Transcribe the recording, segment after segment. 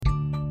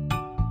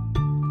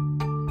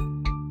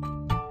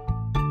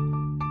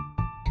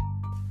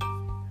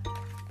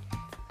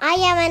I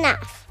am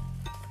enough.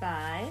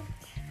 By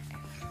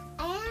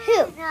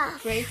Who?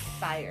 Grace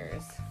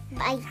Byers.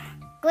 By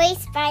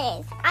Grace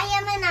Byers. I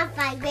am enough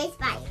by Grace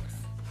Byers.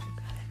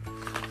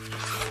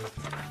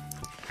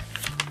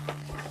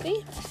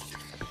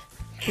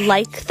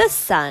 Like the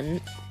sun,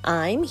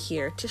 I'm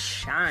here to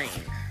shine.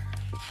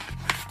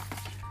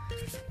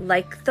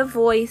 Like the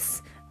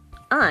voice,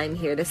 I'm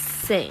here to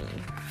sing.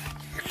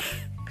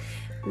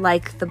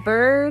 Like the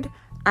bird,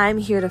 I'm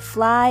here to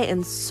fly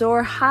and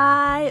soar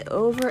high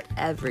over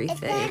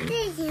everything.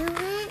 Is that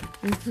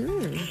the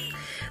human?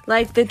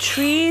 Like the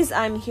trees,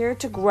 I'm here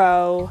to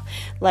grow.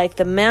 Like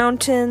the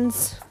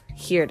mountains,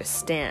 here to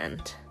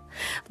stand.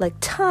 Like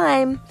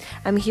time,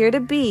 I'm here to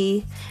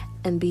be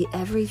and be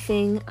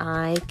everything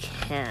I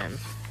can.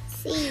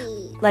 See.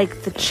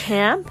 Like the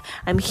champ,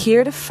 I'm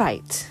here to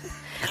fight.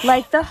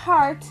 Like the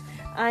heart,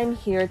 I'm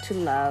here to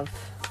love.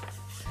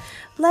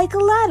 Like a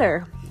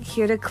ladder,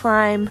 here to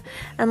climb,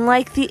 and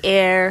like the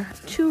air,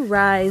 to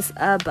rise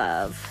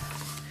above.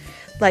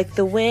 Like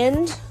the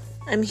wind,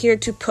 I'm here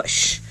to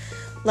push.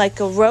 Like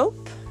a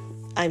rope,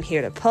 I'm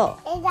here to pull.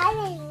 Is that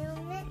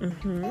a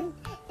human?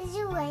 Is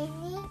it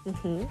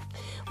raining?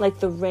 Like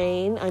the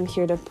rain, I'm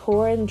here to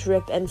pour and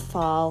drip and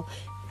fall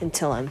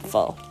until I'm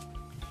full.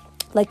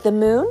 Like the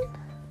moon,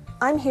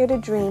 I'm here to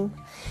dream.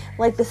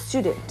 Like the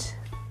student,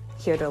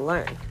 here to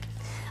learn.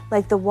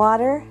 Like the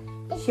water,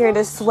 here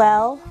to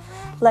swell.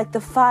 Like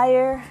the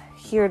fire,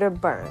 here to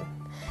burn.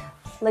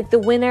 Like the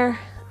winner,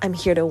 I'm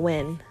here to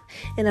win.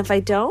 And if I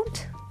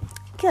don't,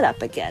 get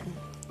up again.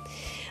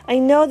 I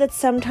know that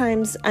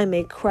sometimes I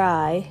may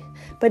cry,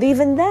 but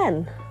even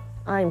then,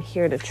 I'm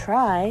here to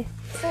try.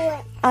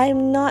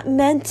 I'm not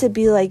meant to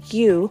be like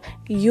you.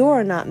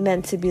 You're not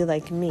meant to be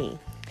like me.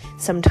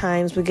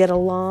 Sometimes we get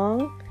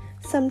along.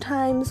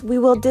 Sometimes we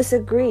will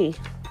disagree.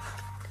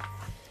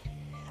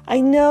 I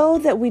know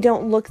that we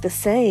don't look the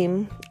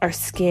same. Our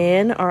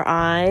skin, our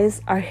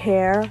eyes, our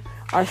hair,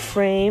 our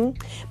frame.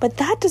 But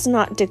that does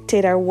not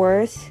dictate our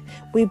worth.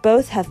 We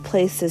both have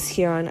places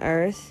here on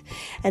earth.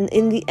 And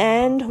in the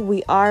end,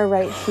 we are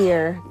right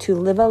here to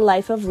live a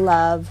life of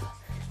love,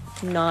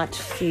 not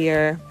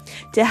fear.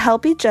 To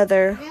help each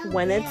other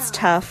when it's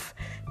tough.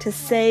 To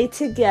say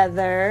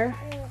together,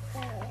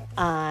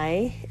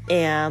 I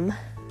am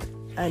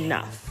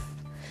enough.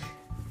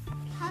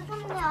 How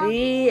come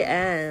The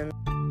end.